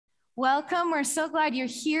Welcome. We're so glad you're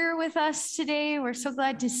here with us today. We're so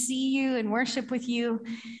glad to see you and worship with you.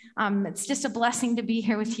 It's just a blessing to be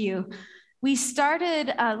here with you. We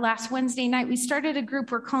started last Wednesday night, we started a group,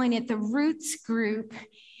 we're calling it the Roots Group.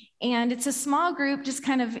 And it's a small group just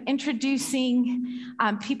kind of introducing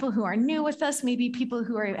people who are new with us, maybe people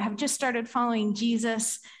who have just started following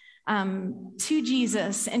Jesus, to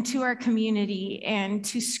Jesus and to our community and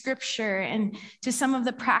to scripture and to some of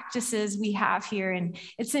the practices we have here. And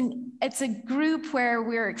it's a group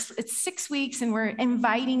where it's 6 weeks and we're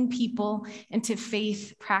inviting people into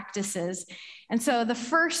faith practices. And so the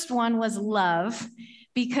first one was love,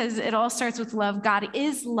 because it all starts with love. God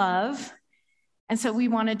is love. And so we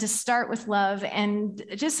wanted to start with love, and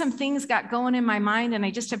just some things got going in my mind, and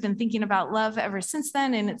I just have been thinking about love ever since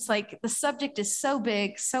then. And it's like the subject is so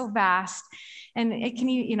big, so vast, and it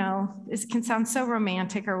can sound so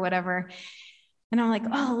romantic or whatever. And I'm like,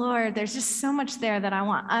 oh Lord, there's just so much there that I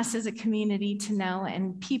want us as a community to know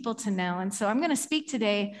and people to know. And so I'm going to speak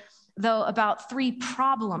today, though, about 3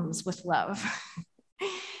 problems with love.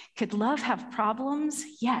 Could love have problems?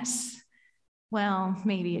 Yes. Well,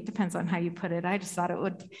 maybe it depends on how you put it. I just thought it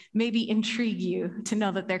would maybe intrigue you to know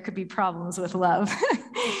that there could be problems with love.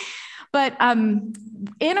 But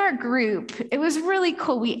in our group, it was really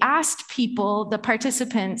cool. We asked people, the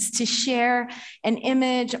participants, to share an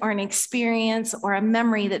image or an experience or a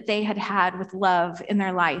memory that they had had with love in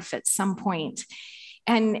their life at some point.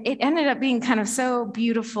 And it ended up being kind of so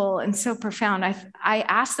beautiful and so profound. I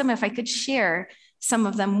asked them if I could share some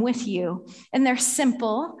of them with you. And they're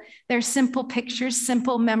simple pictures,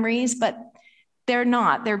 simple memories, but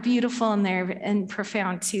they're beautiful and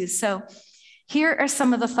profound too. So here are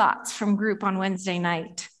some of the thoughts from group on Wednesday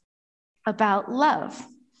night about love.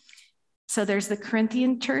 So there's the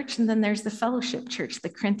Corinthian church, and then there's the fellowship church. The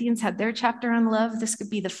Corinthians had their chapter on love. This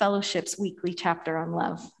could be the fellowship's weekly chapter on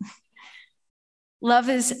love. Love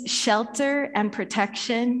is shelter and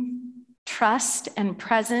protection, trust and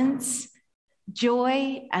presence,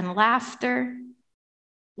 joy and laughter.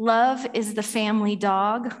 Love is the family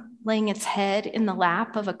dog laying its head in the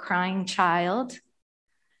lap of a crying child.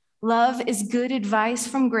 Love is good advice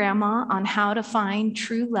from grandma on how to find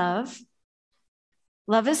true love.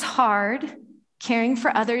 Love is hard, caring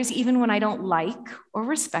for others even when I don't like or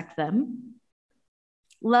respect them.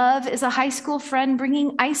 Love is a high school friend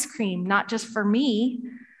bringing ice cream, not just for me,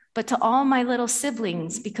 but to all my little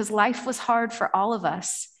siblings, because life was hard for all of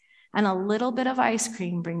us. And a little bit of ice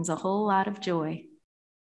cream brings a whole lot of joy.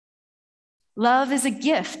 Love is a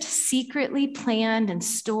gift secretly planned and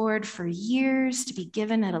stored for years to be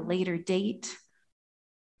given at a later date.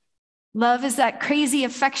 Love is that crazy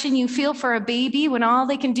affection you feel for a baby when all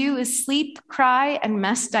they can do is sleep, cry, and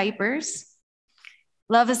mess diapers.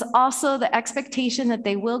 Love is also the expectation that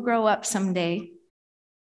they will grow up someday.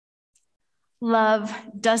 Love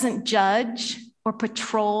doesn't judge or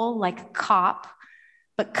patrol like a cop,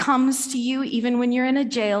 but comes to you even when you're in a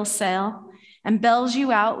jail cell and bells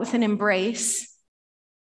you out with an embrace.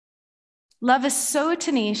 Love is so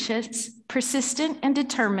tenacious, persistent, and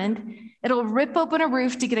determined, it'll rip open a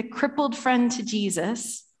roof to get a crippled friend to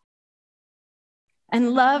Jesus.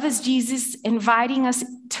 And love is Jesus inviting us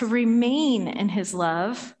to remain in his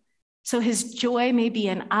love so his joy may be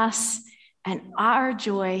in us and our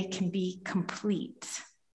joy can be complete.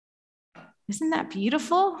 Isn't that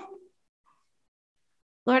beautiful?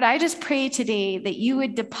 Lord, I just pray today that you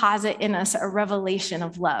would deposit in us a revelation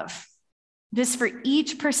of love, just for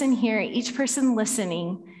each person here, each person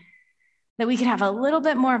listening, that we could have a little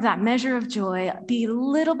bit more of that measure of joy, be a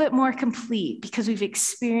little bit more complete because we've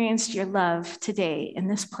experienced your love today in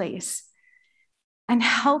this place. And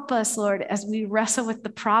help us, Lord, as we wrestle with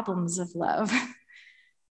the problems of love.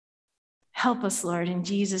 Help us, Lord, in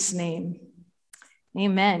Jesus' name.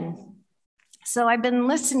 Amen. So I've been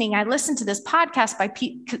listening. I listened to this podcast by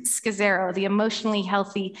Pete Scazzero, the Emotionally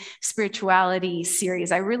Healthy Spirituality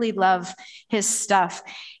series. I really love his stuff.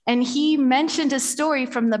 And he mentioned a story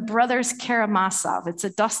from the Brothers Karamazov. It's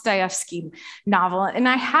a Dostoevsky novel. And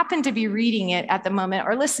I happen to be reading it at the moment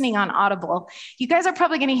or listening on Audible. You guys are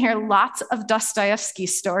probably going to hear lots of Dostoevsky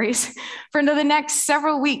stories for the next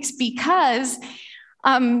several weeks because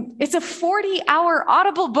it's a 40-hour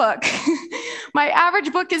Audible book. My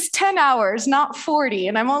average book is 10 hours, not 40,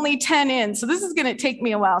 and I'm only 10 in. So this is going to take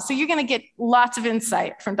me a while. So you're going to get lots of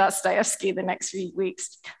insight from Dostoevsky the next few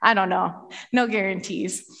weeks. I don't know. No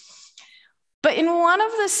guarantees. But in one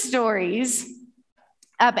of the stories,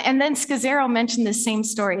 and then Scazzero mentioned the same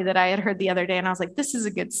story that I had heard the other day, and I was like, this is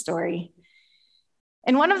a good story.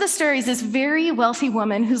 In one of the stories, this very wealthy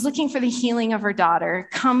woman who's looking for the healing of her daughter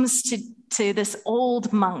comes to this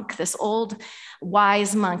old monk, this old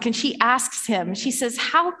wise monk. And she asks him, she says,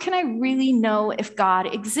 how can I really know if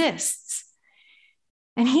God exists?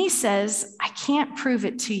 And he says, I can't prove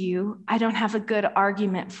it to you. I don't have a good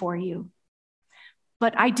argument for you.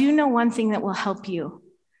 But I do know one thing that will help you.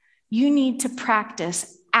 You need to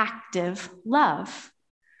practice active love.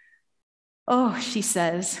 Oh, she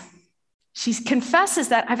says. She confesses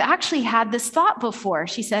that I've actually had this thought before.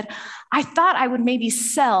 She said, I thought I would maybe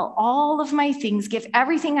sell all of my things, give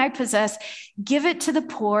everything I possess, give it to the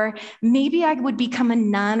poor. Maybe I would become a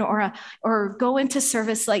nun or go into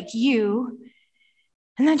service like you.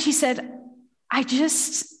 And then she said, I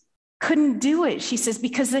just couldn't do it. She says,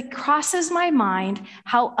 because it crosses my mind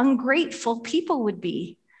how ungrateful people would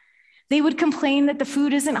be. They would complain that the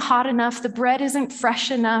food isn't hot enough, the bread isn't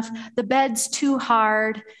fresh enough, the bed's too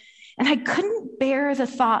hard. And I couldn't bear the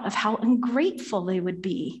thought of how ungrateful they would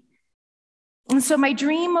be. And so my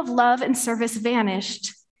dream of love and service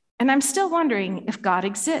vanished, and I'm still wondering if God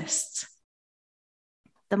exists.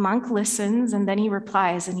 The monk listens, and then he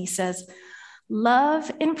replies, and he says,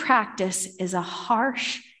 love in practice is a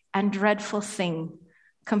harsh and dreadful thing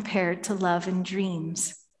compared to love in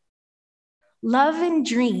dreams. Love in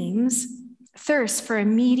dreams thirsts for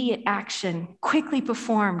immediate action, quickly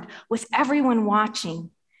performed, with everyone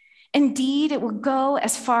watching. Indeed, it will go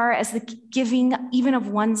as far as the giving even of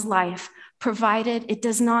one's life, provided it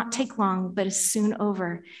does not take long, but is soon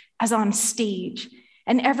over, as on stage,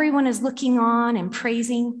 and everyone is looking on and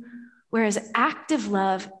praising, whereas active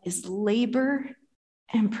love is labor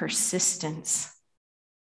and persistence.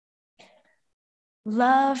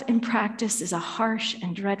 Love in practice is a harsh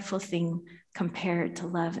and dreadful thing compared to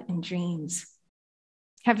love in dreams.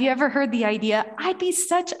 Have you ever heard the idea, I'd be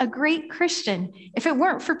such a great Christian if it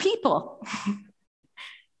weren't for people?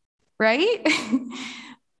 Right?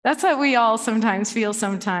 That's what we all sometimes feel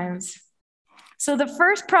sometimes. So the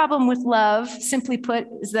first problem with love, simply put,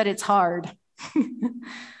 is that it's hard.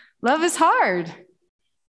 Love is hard.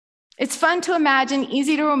 It's fun to imagine,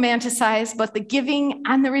 easy to romanticize, both the giving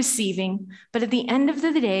and the receiving. But at the end of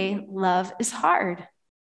the day, love is hard.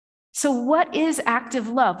 So what is active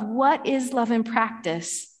love? What is love in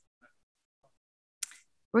practice?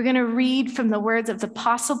 We're going to read from the words of the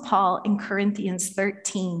Apostle Paul in Corinthians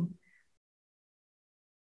 13.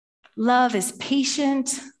 Love is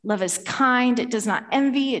patient. Love is kind. It does not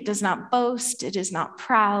envy. It does not boast. It is not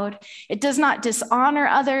proud. It does not dishonor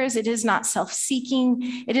others. It is not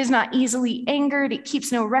self-seeking. It is not easily angered. It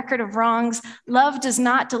keeps no record of wrongs. Love does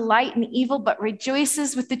not delight in evil, but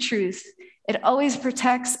rejoices with the truth. It always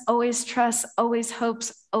protects, always trusts, always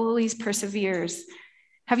hopes, always perseveres.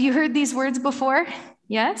 Have you heard these words before?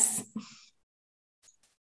 Yes?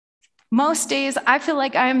 Most days, I feel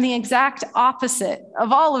like I am the exact opposite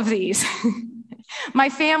of all of these. My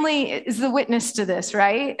family is the witness to this,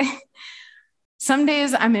 right? Some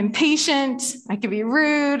days I'm impatient, I can be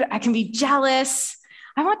rude, I can be jealous.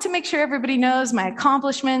 I want to make sure everybody knows my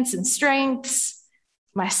accomplishments and strengths,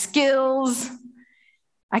 my skills.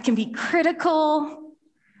 I can be critical.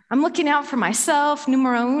 I'm looking out for myself,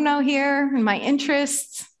 numero uno here, and my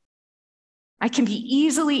interests. I can be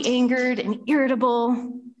easily angered and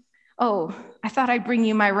irritable. Oh, I thought I'd bring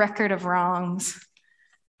you my record of wrongs.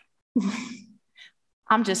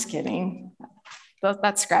 I'm just kidding.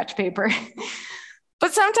 That's scratch paper.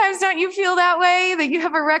 But sometimes don't you feel that way, that you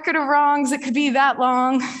have a record of wrongs that could be that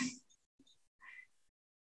long?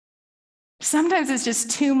 Sometimes it's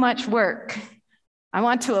just too much work. I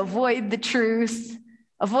want to avoid the truth,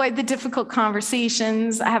 avoid the difficult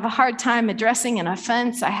conversations. I have a hard time addressing an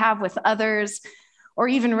offense I have with others, or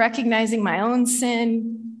even recognizing my own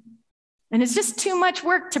sin. And it's just too much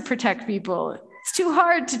work to protect people. It's too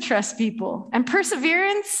hard to trust people. And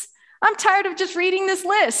perseverance, I'm tired of just reading this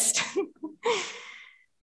list.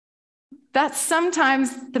 That's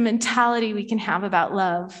sometimes the mentality we can have about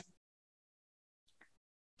love.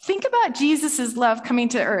 Think about Jesus' love coming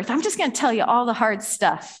to earth. I'm just going to tell you all the hard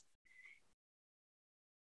stuff.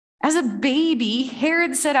 As a baby,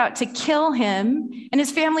 Herod set out to kill him, and his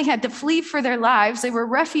family had to flee for their lives. They were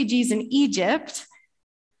refugees in Egypt.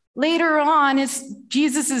 Later on, as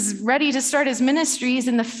Jesus is ready to start his ministries,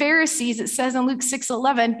 and the Pharisees, it says in Luke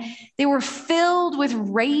 6:11, they were filled with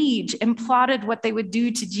rage and plotted what they would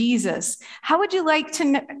do to Jesus. How would you like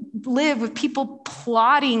to live with people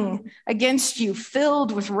plotting against you,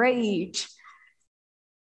 filled with rage?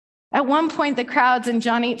 At one point, the crowds in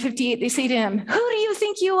John 8:58, they say to him, "Who do you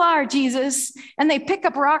think you are, Jesus?" And they pick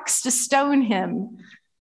up rocks to stone him.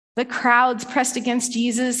 The crowds pressed against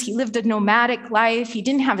Jesus. He lived a nomadic life. He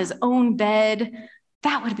didn't have his own bed.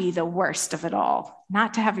 That would be the worst of it all,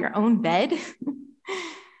 not to have your own bed.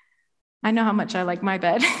 I know how much I like my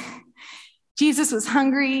bed. Jesus was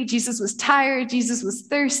hungry. Jesus was tired. Jesus was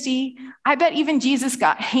thirsty. I bet even Jesus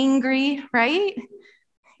got hangry, right?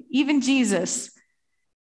 Even Jesus.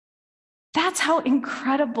 That's how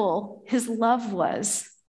incredible his love was.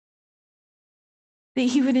 That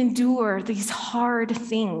he would endure these hard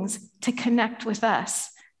things to connect with us,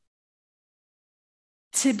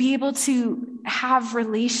 to be able to have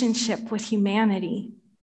relationship with humanity.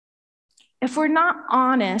 If we're not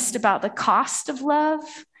honest about the cost of love,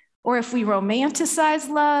 or if we romanticize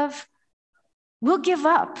love, we'll give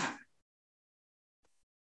up.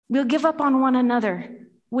 We'll give up on one another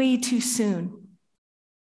way too soon.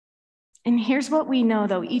 And here's what we know,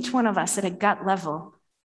 though, each one of us at a gut level.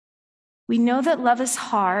 We know that love is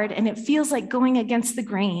hard and it feels like going against the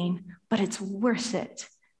grain, but it's worth it.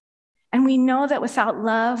 And we know that without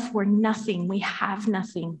love, we're nothing. We have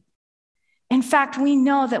nothing. In fact, we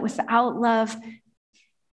know that without love,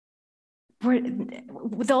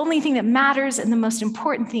 the only thing that matters and the most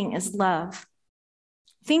important thing is love.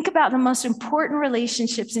 Think about the most important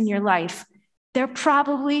relationships in your life. They're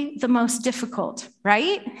probably the most difficult,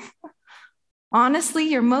 right? Honestly,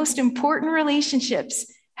 your most important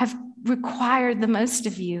relationships have required the most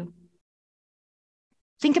of you.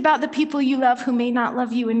 Think about the people you love who may not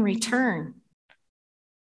love you in return.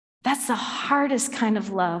 That's the hardest kind of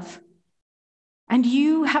love. And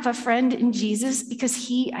you have a friend in Jesus because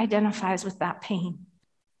he identifies with that pain.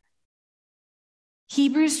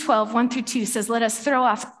 Hebrews 12, 1-2 says, let us throw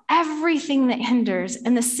off everything that hinders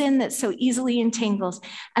and the sin that so easily entangles,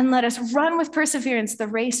 and let us run with perseverance the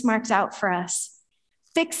race marked out for us,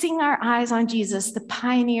 fixing our eyes on Jesus, the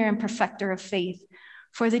pioneer and perfecter of faith.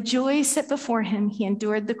 For the joy set before him, he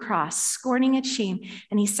endured the cross, scorning its shame,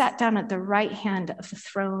 and he sat down at the right hand of the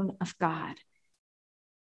throne of God.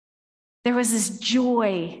 There was this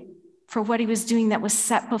joy for what he was doing that was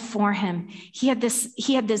set before him. He had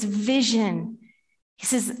this vision. He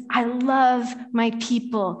says, I love my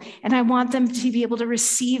people, and I want them to be able to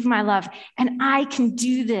receive my love. And I can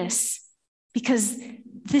do this because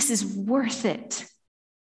this is worth it.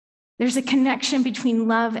 There's a connection between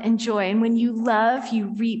love and joy. And when you love,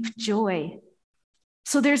 you reap joy.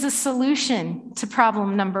 So there's a solution to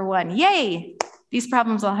problem number one. Yay! These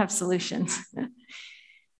problems all have solutions.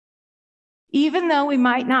 Even though we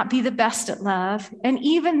might not be the best at love, and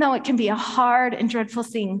even though it can be a hard and dreadful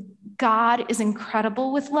thing, God is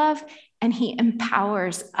incredible with love, and he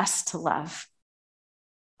empowers us to love.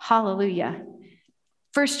 Hallelujah.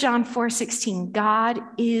 1 John 4:16, God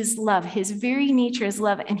is love. His very nature is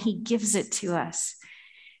love, and he gives it to us.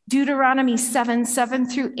 Deuteronomy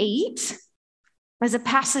 7:7-8 is a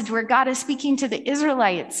passage where God is speaking to the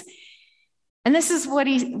Israelites. And this is what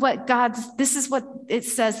it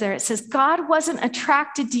says there. It says, God wasn't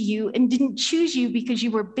attracted to you and didn't choose you because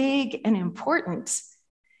you were big and important,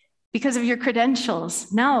 because of your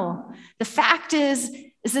credentials. No, the fact is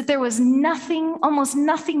that there was nothing, almost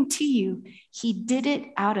nothing to you. He did it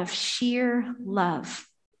out of sheer love.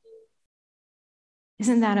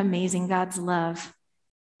 Isn't that amazing, God's love?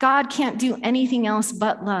 God can't do anything else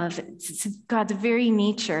but love. It's God's very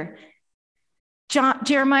nature.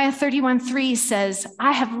 Jeremiah 31:3 says,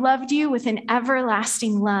 I have loved you with an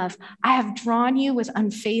everlasting love. I have drawn you with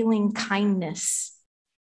unfailing kindness.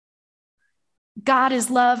 God is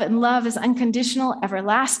love, and love is unconditional,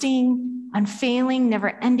 everlasting, unfailing, never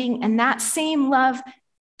ending. And that same love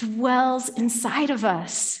dwells inside of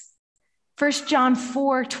us. 1 John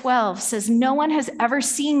 4:12 says, no one has ever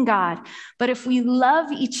seen God, but if we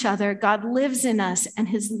love each other, God lives in us, and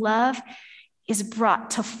his love is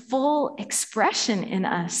brought to full expression in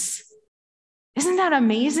us. Isn't that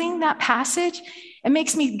amazing, that passage? It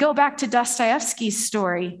makes me go back to Dostoevsky's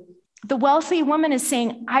story. The wealthy woman is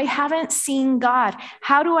saying, I haven't seen God.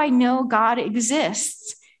 How do I know God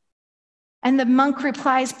exists? And the monk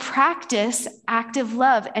replies, practice active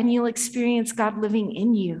love, and you'll experience God living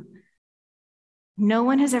in you. No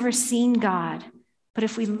one has ever seen God, but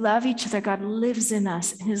if we love each other, God lives in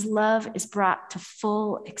us, and his love is brought to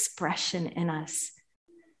full expression in us.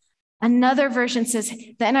 Another version says,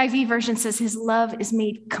 the NIV version says, his love is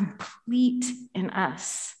made complete in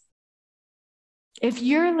us. If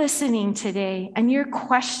you're listening today and you're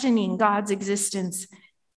questioning God's existence,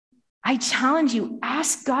 I challenge you,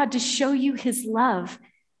 ask God to show you his love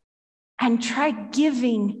and try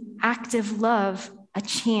giving active love a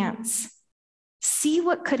chance. See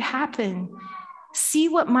what could happen. See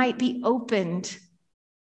what might be opened.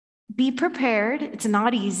 Be prepared. It's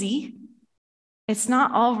not easy. It's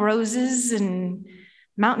not all roses and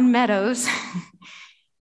mountain meadows,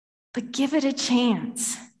 but give it a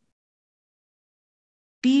chance.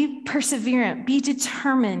 Be perseverant. Be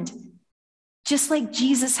determined. Just like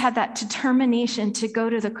Jesus had that determination to go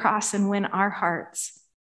to the cross and win our hearts.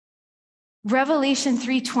 Revelation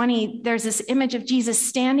 3:20, there's this image of Jesus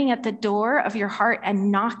standing at the door of your heart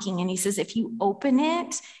and knocking. And he says, if you open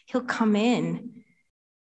it, he'll come in.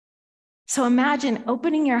 So imagine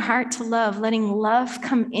opening your heart to love, letting love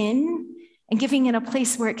come in and giving it a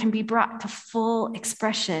place where it can be brought to full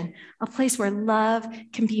expression, a place where love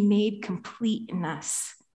can be made complete in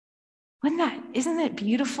us. Isn't that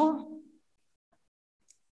beautiful?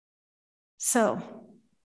 So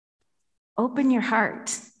open your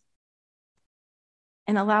heart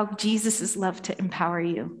and allow Jesus' love to empower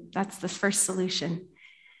you. That's the first solution.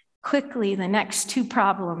 Quickly, the next two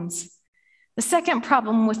problems. The second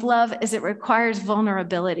problem with love is it requires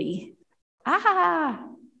vulnerability. No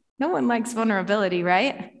one likes vulnerability,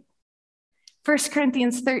 right? 1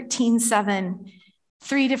 Corinthians 13:7,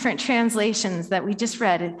 3 different translations that we just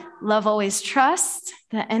read. Love always trusts.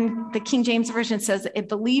 And the King James Version says it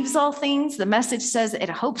believes all things. The Message says it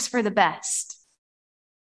hopes for the best.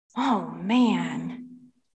 Oh, man.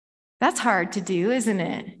 That's hard to do, isn't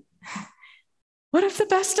it? What if the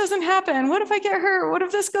best doesn't happen? What if I get hurt? What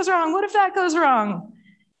if this goes wrong? What if that goes wrong?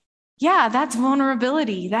 Yeah, that's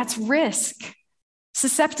vulnerability. That's risk,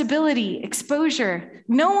 susceptibility, exposure.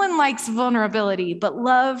 No one likes vulnerability, but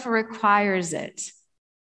love requires it.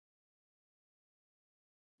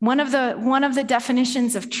 One of the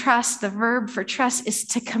definitions of trust, the verb for trust, is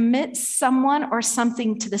to commit someone or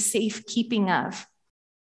something to the safekeeping of.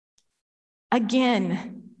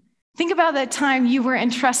 Again, think about that time you were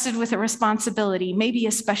entrusted with a responsibility, maybe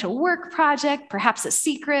a special work project, perhaps a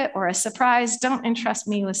secret or a surprise. Don't entrust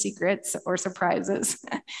me with secrets or surprises.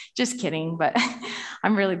 Just kidding, but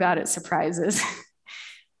I'm really bad at surprises.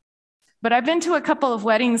 But I've been to a couple of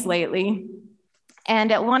weddings lately,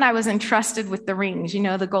 and at one I was entrusted with the rings,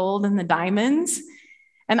 the gold and the diamonds.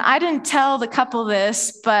 And I didn't tell the couple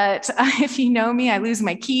this, but if you know me, I lose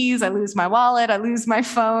my keys, I lose my wallet, I lose my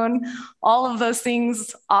phone, all of those things,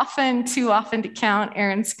 too often to count.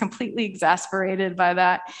 Aaron's completely exasperated by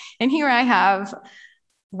that. And here I have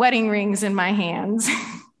wedding rings in my hands.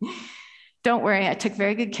 Don't worry, I took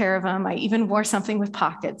very good care of them. I even wore something with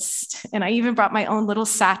pockets, and I even brought my own little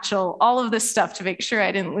satchel, all of this stuff to make sure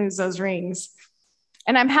I didn't lose those rings.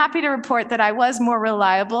 And I'm happy to report that I was more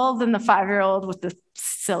reliable than the 5-year-old with the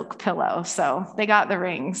silk pillow. So they got the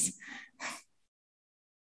rings.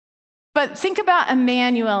 But think about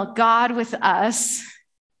Emmanuel, God with us.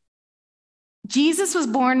 Jesus was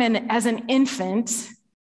born as an infant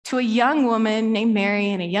to a young woman named Mary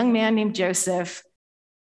and a young man named Joseph.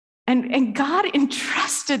 And God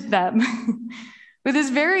entrusted them with his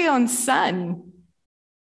very own son.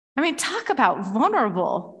 Talk about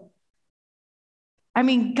vulnerable.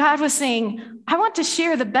 God was saying, I want to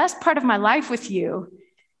share the best part of my life with you.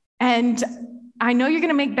 And I know you're going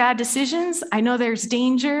to make bad decisions. I know there's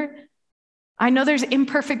danger. I know there's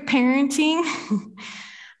imperfect parenting,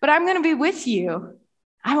 but I'm going to be with you.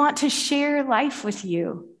 I want to share life with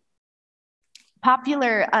you.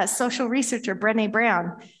 Popular social researcher Brené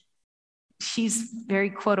Brown, she's very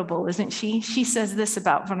quotable, isn't she? She says this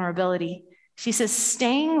about vulnerability. She says,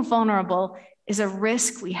 staying vulnerable is a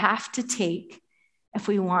risk we have to take if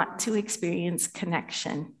we want to experience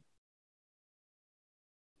connection.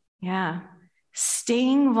 Yeah,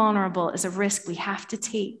 staying vulnerable is a risk we have to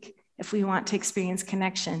take if we want to experience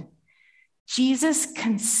connection. Jesus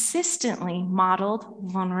consistently modeled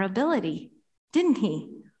vulnerability, didn't he?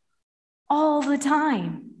 All the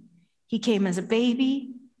time. He came as a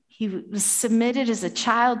baby. He was submitted as a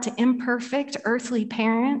child to imperfect earthly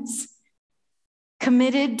parents,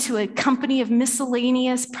 committed to a company of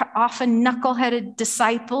miscellaneous, often knuckleheaded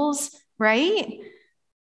disciples, right?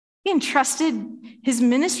 He entrusted his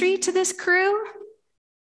ministry to this crew.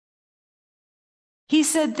 He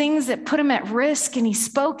said things that put him at risk, and he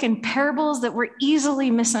spoke in parables that were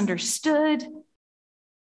easily misunderstood.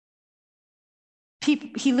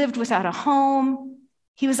 He lived without a home.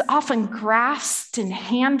 He was often grasped and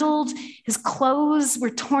handled. His clothes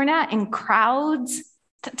were torn at in crowds.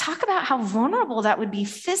 Talk about how vulnerable that would be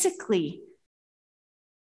physically.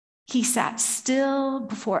 He sat still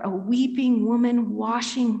before a weeping woman,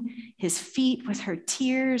 washing his feet with her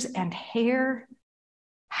tears and hair.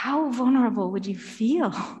 How vulnerable would you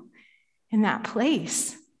feel in that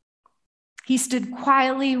place? He stood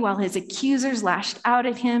quietly while his accusers lashed out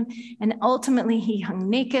at him, and ultimately he hung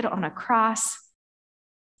naked on a cross.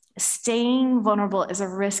 Staying vulnerable is a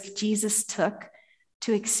risk Jesus took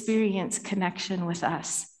to experience connection with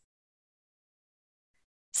us.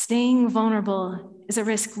 Staying vulnerable is a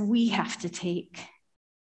risk we have to take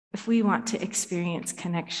if we want to experience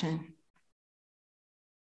connection.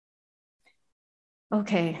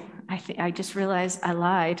 okay, I just realized I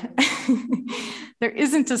lied. There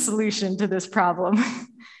isn't a solution to this problem,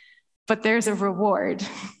 but there's a reward.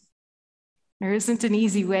 There isn't an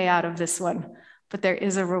easy way out of this one, but there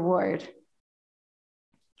is a reward.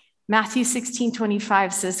 Matthew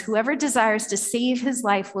 16:25 says, whoever desires to save his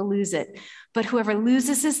life will lose it, but whoever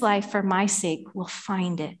loses his life for my sake will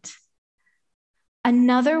find it.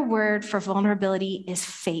 Another word for vulnerability is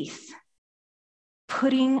faith.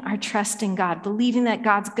 Putting our trust in God, believing that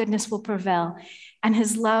God's goodness will prevail and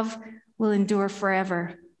his love will endure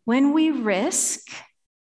forever. When we risk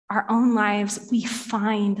our own lives, we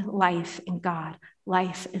find life in God,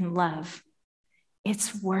 life in love.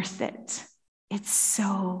 It's worth it. It's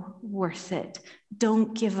so worth it.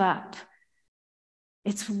 Don't give up.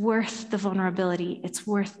 It's worth the vulnerability. It's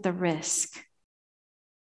worth the risk.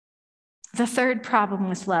 The third problem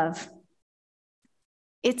with love,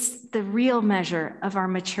 it's the real measure of our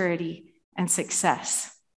maturity and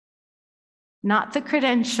success. Not the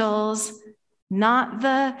credentials, not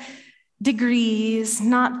the degrees,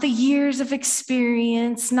 not the years of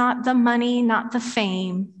experience, not the money, not the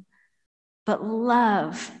fame, but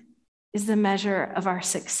love is the measure of our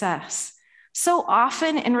success. So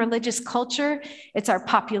often in religious culture, it's our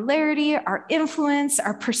popularity, our influence,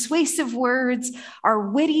 our persuasive words, our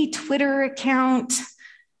witty Twitter account,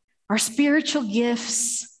 our spiritual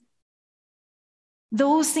gifts.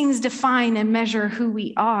 Those things define and measure who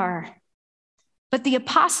we are. But the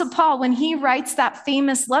Apostle Paul, when he writes that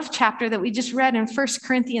famous love chapter that we just read in 1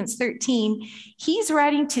 Corinthians 13, he's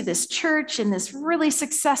writing to this church in this really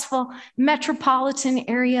successful metropolitan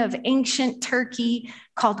area of ancient Turkey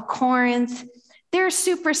called Corinth. They're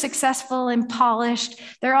super successful and polished.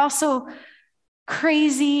 They're also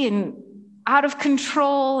crazy and out of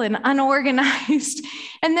control and unorganized.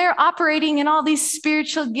 And they're operating in all these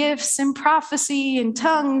spiritual gifts and prophecy and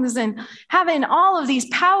tongues and having all of these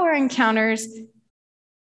power encounters.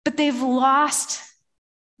 But they've lost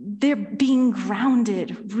their being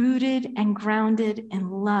grounded, rooted and grounded in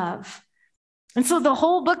love. And so the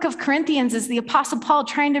whole book of Corinthians is the Apostle Paul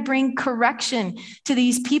trying to bring correction to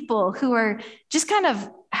these people who are just kind of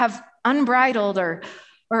have unbridled or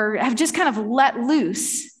have just kind of let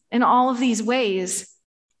loose in all of these ways.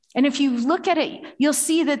 And if you look at it, you'll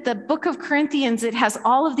see that the book of Corinthians, it has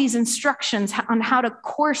all of these instructions on how to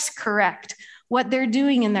course correct what they're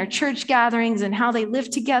doing in their church gatherings and how they live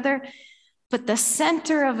together. But the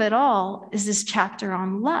center of it all is this chapter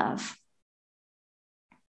on love.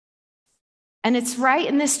 And it's right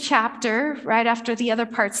in this chapter, right after the other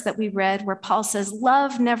parts that we read, where Paul says,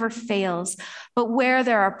 love never fails, but where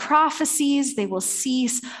there are prophecies, they will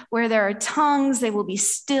cease. Where there are tongues, they will be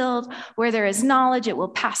stilled. Where there is knowledge, it will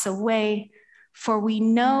pass away. For we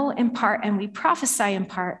know in part and we prophesy in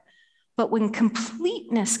part, but when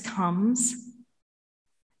completeness comes,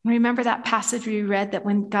 remember that passage we read that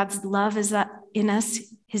when God's love is in us,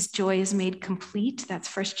 his joy is made complete.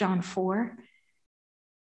 That's 1 John 4.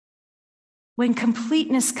 When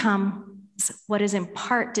completeness comes, what is in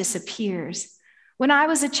part disappears. When I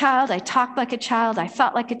was a child, I talked like a child, I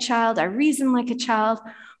thought like a child, I reasoned like a child.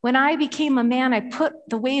 When I became a man, I put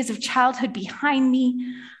the ways of childhood behind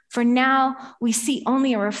me. For now, we see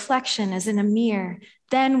only a reflection as in a mirror.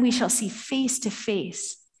 Then we shall see face to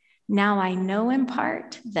face. Now I know in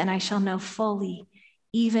part, then I shall know fully,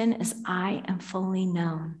 even as I am fully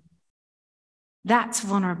known. That's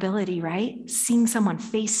vulnerability, right? Seeing someone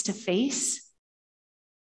face to face,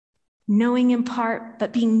 knowing in part,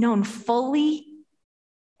 but being known fully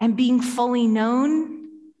and being fully known.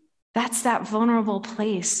 That's that vulnerable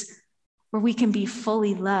place where we can be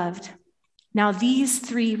fully loved. Now, these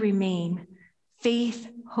three remain: faith,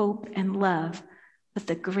 hope, and love. But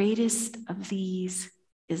the greatest of these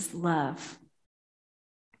is love.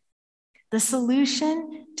 The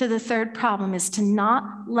solution to the third problem is to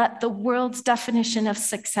not let the world's definition of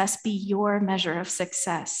success be your measure of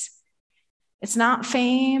success. It's not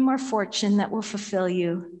fame or fortune that will fulfill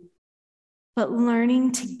you, but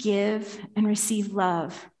learning to give and receive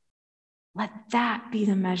love. Let that be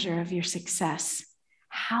the measure of your success.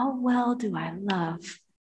 How well do I love?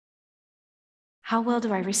 How well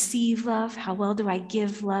do I receive love? How well do I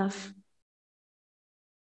give love?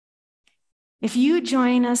 If you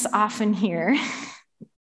join us often here,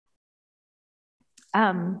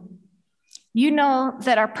 you know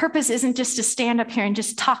that our purpose isn't just to stand up here and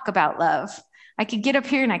just talk about love. I could get up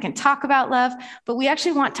here and I can talk about love, but we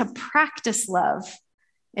actually want to practice love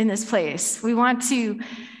in this place. We want to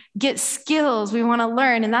get skills. We want to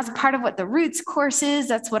learn. And that's part of what the Roots course is.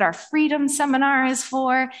 That's what our Freedom Seminar is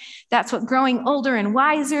for. That's what Growing Older and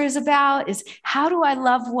Wiser is about, is how do I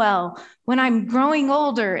love well when I'm growing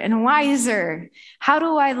older and wiser? How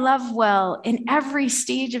do I love well in every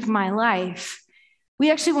stage of my life?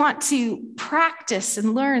 We actually want to practice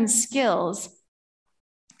and learn skills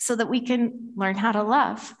so that we can learn how to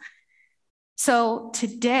love. So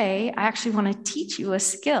today, I actually want to teach you a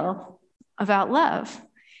skill about love.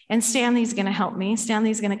 And Stanley's going to help me.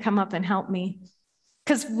 Stanley's going to come up and help me.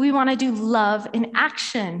 Because we want to do love in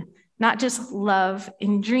action, not just love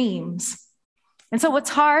in dreams. And so what's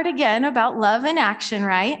hard, again, about love in action,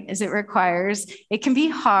 right, is it can be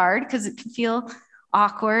hard because it can feel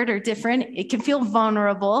awkward or different. It can feel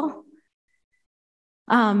vulnerable.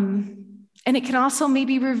 And it can also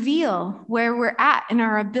maybe reveal where we're at in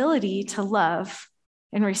our ability to love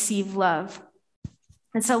and receive love.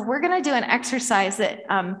 And so we're going to do an exercise that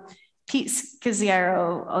Pete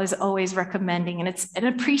Scazzaro is always recommending, and it's an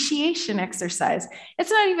appreciation exercise.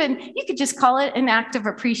 It's not even, you could just call it an act of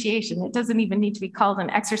appreciation. It doesn't even need to be called an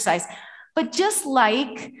exercise. But just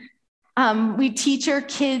like we teach our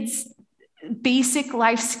kids basic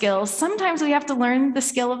life skills, sometimes we have to learn the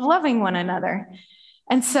skill of loving one another.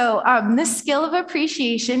 And so this skill of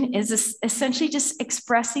appreciation is essentially just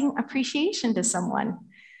expressing appreciation to someone.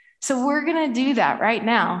 So we're going to do that right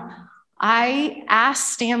now. I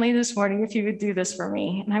asked Stanley this morning if he would do this for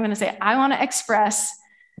me. And I'm going to say, I want to express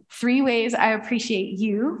 3 ways I appreciate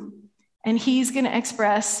you. And he's going to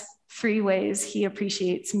express 3 ways he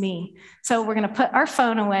appreciates me. So we're going to put our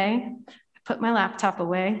phone away, put my laptop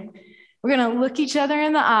away. We're going to look each other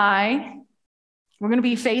in the eye. We're going to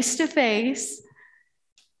be face to face.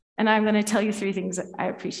 And I'm going to tell you 3 things that I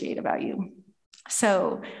appreciate about you.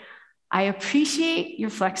 So I appreciate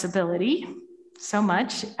your flexibility so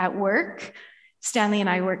much at work. Stanley and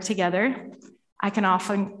I work together. I can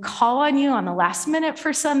often call on you on the last minute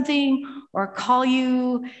for something, or call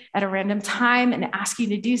you at a random time and ask you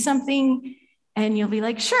to do something. And you'll be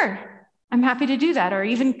like, sure, I'm happy to do that. Or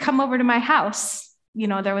even come over to my house. You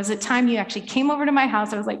know, there was a time you actually came over to my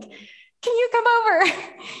house. I was like, can you come over?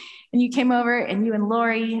 And you came over and you and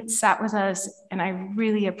Lori sat with us, and I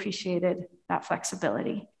really appreciated that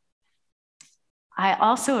flexibility. I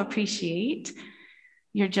also appreciate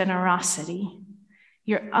your generosity.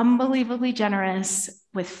 You're unbelievably generous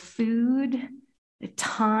with food, the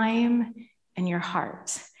time, and your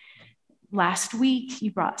heart. Last week,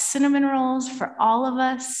 you brought cinnamon rolls for all of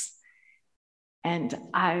us, and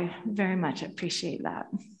I very much appreciate that.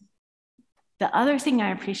 The other thing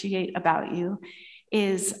I appreciate about you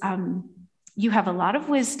is you have a lot of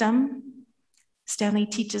wisdom. Stanley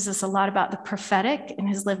teaches us a lot about the prophetic and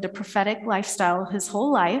has lived a prophetic lifestyle his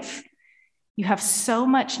whole life. You have so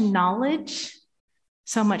much knowledge,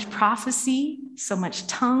 so much prophecy, so much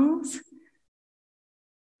tongues.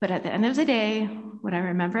 But at the end of the day, what I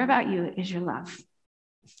remember about you is your love.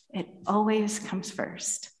 It always comes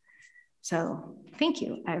first. So thank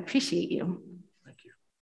you. I appreciate you. Thank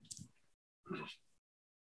you.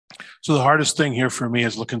 So the hardest thing here for me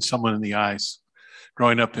is looking someone in the eyes.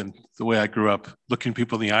 Growing up in the way I grew up, looking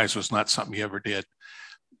people in the eyes was not something you ever did.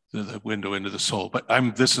 The window into the soul. But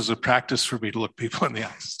this is a practice for me to look people in the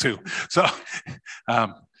eyes too. So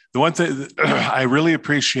the one thing I really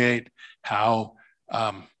appreciate how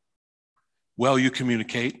well you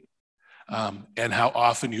communicate and how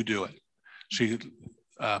often you do it.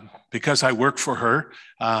 Because I work for her,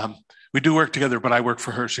 we do work together, but I work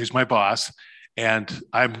for her. She's my boss. And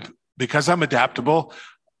because I'm adaptable,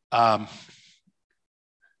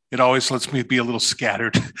 it always lets me be a little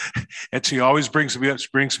scattered. And she always brings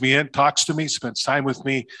me in, talks to me, spends time with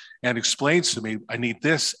me, and explains to me, I need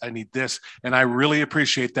this. And I really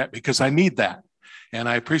appreciate that, because I need that. And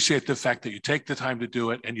I appreciate the fact that you take the time to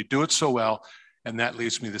do it, and you do it so well. And that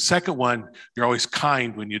leaves me. The second one, you're always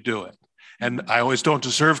kind when you do it. And I always don't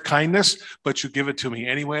deserve kindness, but you give it to me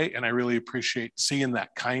anyway. And I really appreciate seeing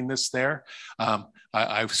that kindness there.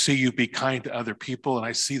 I see you be kind to other people, and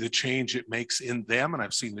I see the change it makes in them. And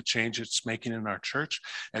I've seen the change it's making in our church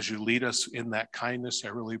as you lead us in that kindness. I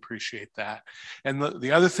really appreciate that. And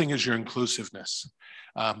the other thing is your inclusiveness.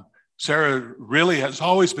 Sarah really has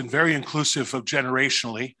always been very inclusive of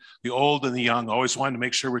generationally, the old and the young, always wanted to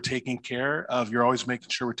make sure we're taking care of, you're always making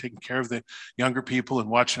sure we're taking care of the younger people and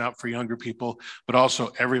watching out for younger people, but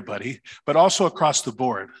also everybody, but also across the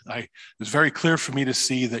board. It's very clear for me to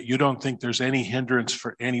see that you don't think there's any hindrance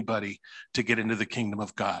for anybody to get into the kingdom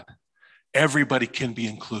of God. everybody can be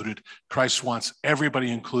included. Christ wants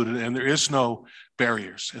everybody included, and there is no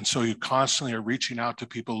barriers. And so you constantly are reaching out to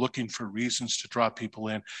people, looking for reasons to draw people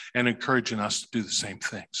in and encouraging us to do the same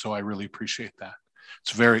thing. So I really appreciate that.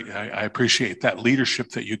 I appreciate that leadership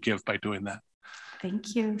that you give by doing that.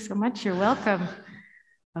 Thank you so much. You're welcome.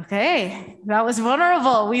 Okay, that was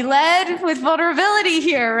vulnerable. We led with vulnerability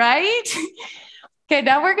here, right? Okay,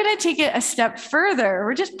 now we're going to take it a step further.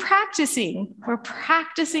 We're just practicing. We're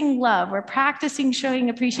practicing love. We're practicing showing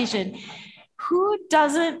appreciation. Who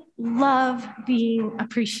doesn't love being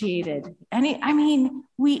appreciated?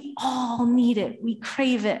 We all need it. We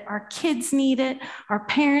crave it. Our kids need it. Our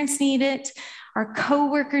parents need it. Our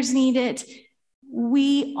coworkers need it.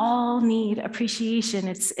 We all need appreciation.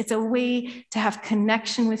 It's a way to have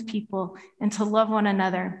connection with people and to love one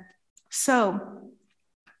another. So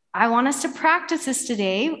I want us to practice this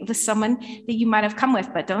today with someone that you might have come with,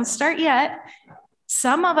 but don't start yet.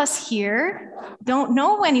 Some of us here don't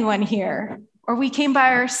know anyone here, or we came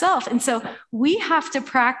by ourselves. And so we have to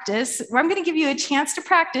practice. I'm going to give you a chance to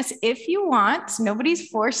practice if you want. Nobody's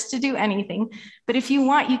forced to do anything, but if you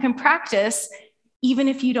want, you can practice even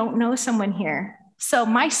if you don't know someone here. So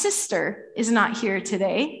my sister is not here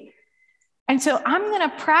today. And so I'm going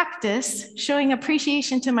to practice showing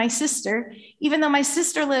appreciation to my sister, even though my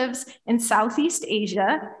sister lives in Southeast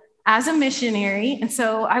Asia as a missionary. And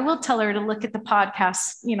so I will tell her to look at the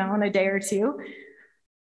podcast, in a day or two.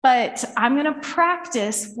 But I'm going to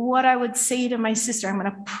practice what I would say to my sister. I'm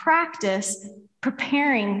going to practice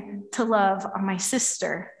preparing to love on my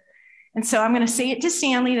sister. And so I'm going to say it to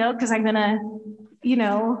Stanley, though, because I'm going to,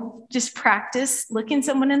 just practice looking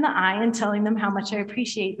someone in the eye and telling them how much I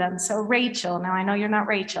appreciate them. So Rachel, now I know you're not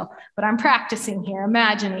Rachel, but I'm practicing here,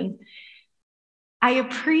 imagining. I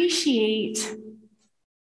appreciate,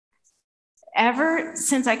 ever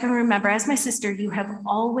since I can remember, as my sister, you have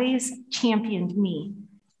always championed me.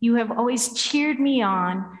 You have always cheered me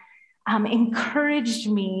on, encouraged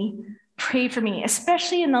me, prayed for me,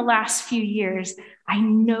 especially in the last few years. I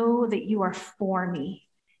know that you are for me,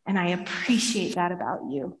 and I appreciate that about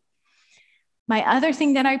you. My other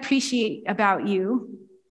thing that I appreciate about you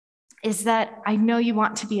is that I know you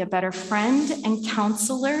want to be a better friend and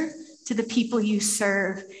counselor to the people you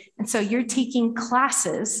serve. And so you're taking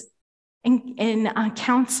classes in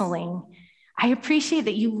counseling. I appreciate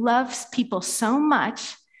that you love people so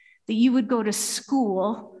much that you would go to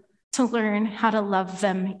school to learn how to love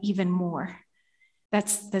them even more.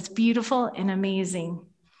 That's beautiful and amazing.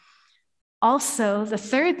 Also, the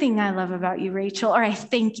third thing I love about you, Rachel, or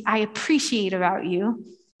I appreciate about you,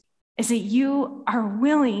 is that you are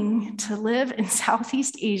willing to live in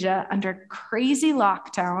Southeast Asia under crazy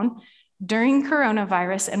lockdown during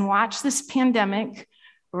coronavirus and watch this pandemic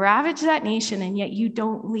ravage that nation, and yet you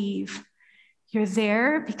don't leave. You're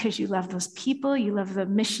there because you love those people, you love the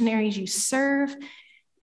missionaries you serve,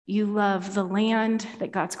 you love the land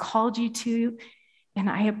that God's called you to, and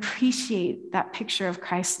I appreciate that picture of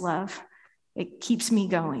Christ's love. It keeps me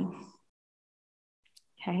going.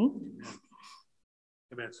 Okay?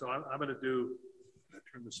 Amen. So I'm going to do, can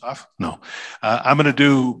I turn this off? No. I'm going to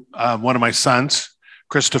do one of my sons,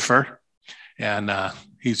 Christopher, and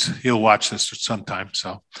he'll watch this sometime.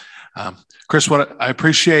 So, Chris, what I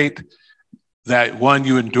appreciate that, one,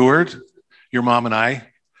 you endured your mom and I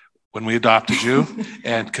when we adopted you,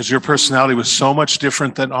 and because your personality was so much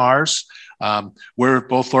different than ours. We're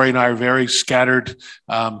both, Lori and I, are very scattered,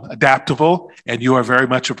 adaptable, and you are very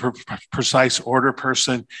much a precise order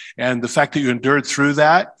person. And the fact that you endured through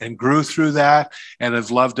that and grew through that and have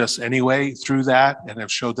loved us anyway through that and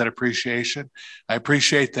have showed that appreciation. I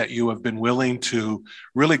appreciate that you have been willing to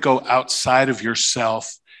really go outside of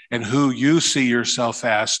yourself and who you see yourself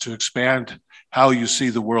as, to expand how you see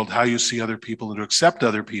the world, how you see other people, and to accept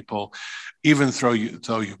other people, even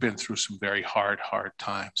though you've been through some very hard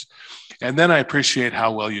times. And then I appreciate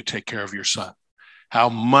how well you take care of your son, how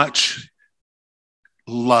much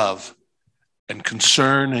love and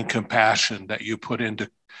concern and compassion that you put into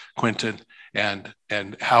Quentin, and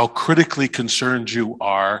how critically concerned you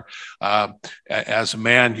are. As a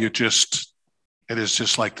man, it is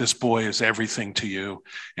just like, this boy is everything to you.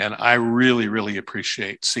 And I really, really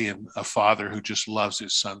appreciate seeing a father who just loves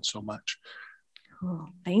his son so much. Oh,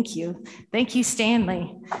 thank you. Thank you,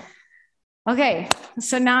 Stanley. Okay,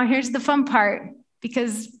 so now here's the fun part,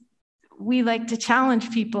 because we like to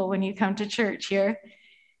challenge people when you come to church here.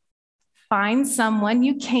 Find someone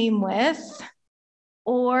you came with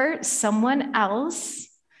or someone else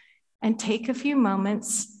and take a few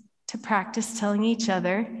moments to practice telling each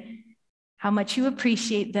other how much you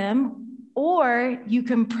appreciate them, or you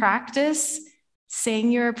can practice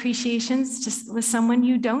saying your appreciations just with someone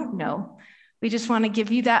you don't know. We just want to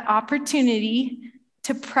give you that opportunity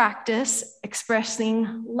to practice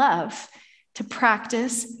expressing love, to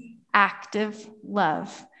practice active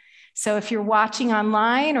love. So if you're watching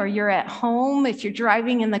online or you're at home, if you're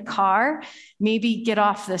driving in the car, maybe get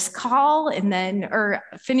off this call or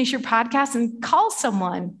finish your podcast and call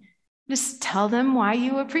someone. Just tell them why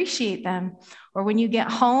you appreciate them. Or when you get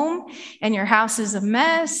home and your house is a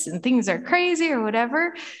mess and things are crazy or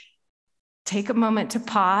whatever, take a moment to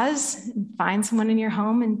pause and find someone in your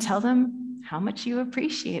home and tell them how much you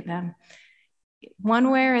appreciate them. One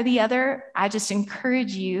way or the other, I just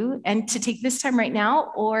encourage you and to take this time right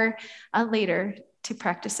now or later to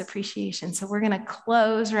practice appreciation. So we're going to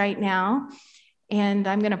close right now and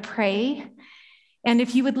I'm going to pray. And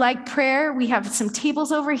if you would like prayer, we have some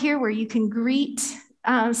tables over here where you can greet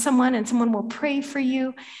someone and someone will pray for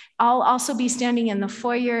you. I'll also be standing in the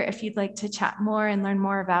foyer if you'd like to chat more and learn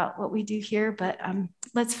more about what we do here. But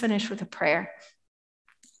let's finish with a prayer.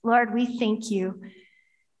 Lord, we thank you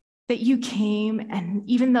that you came, and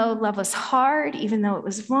even though love was hard, even though it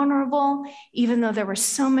was vulnerable, even though there were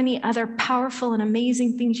so many other powerful and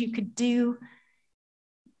amazing things you could do,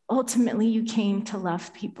 ultimately you came to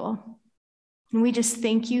love people. And we just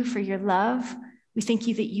thank you for your love. We thank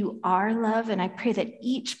you that you are love, and I pray that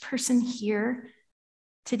each person here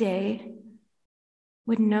today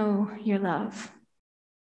would know your love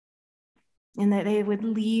and that they would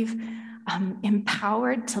leave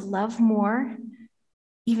empowered to love more,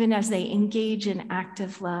 even as they engage in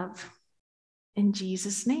active love. In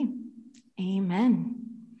Jesus' name, amen.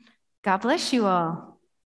 God bless you all.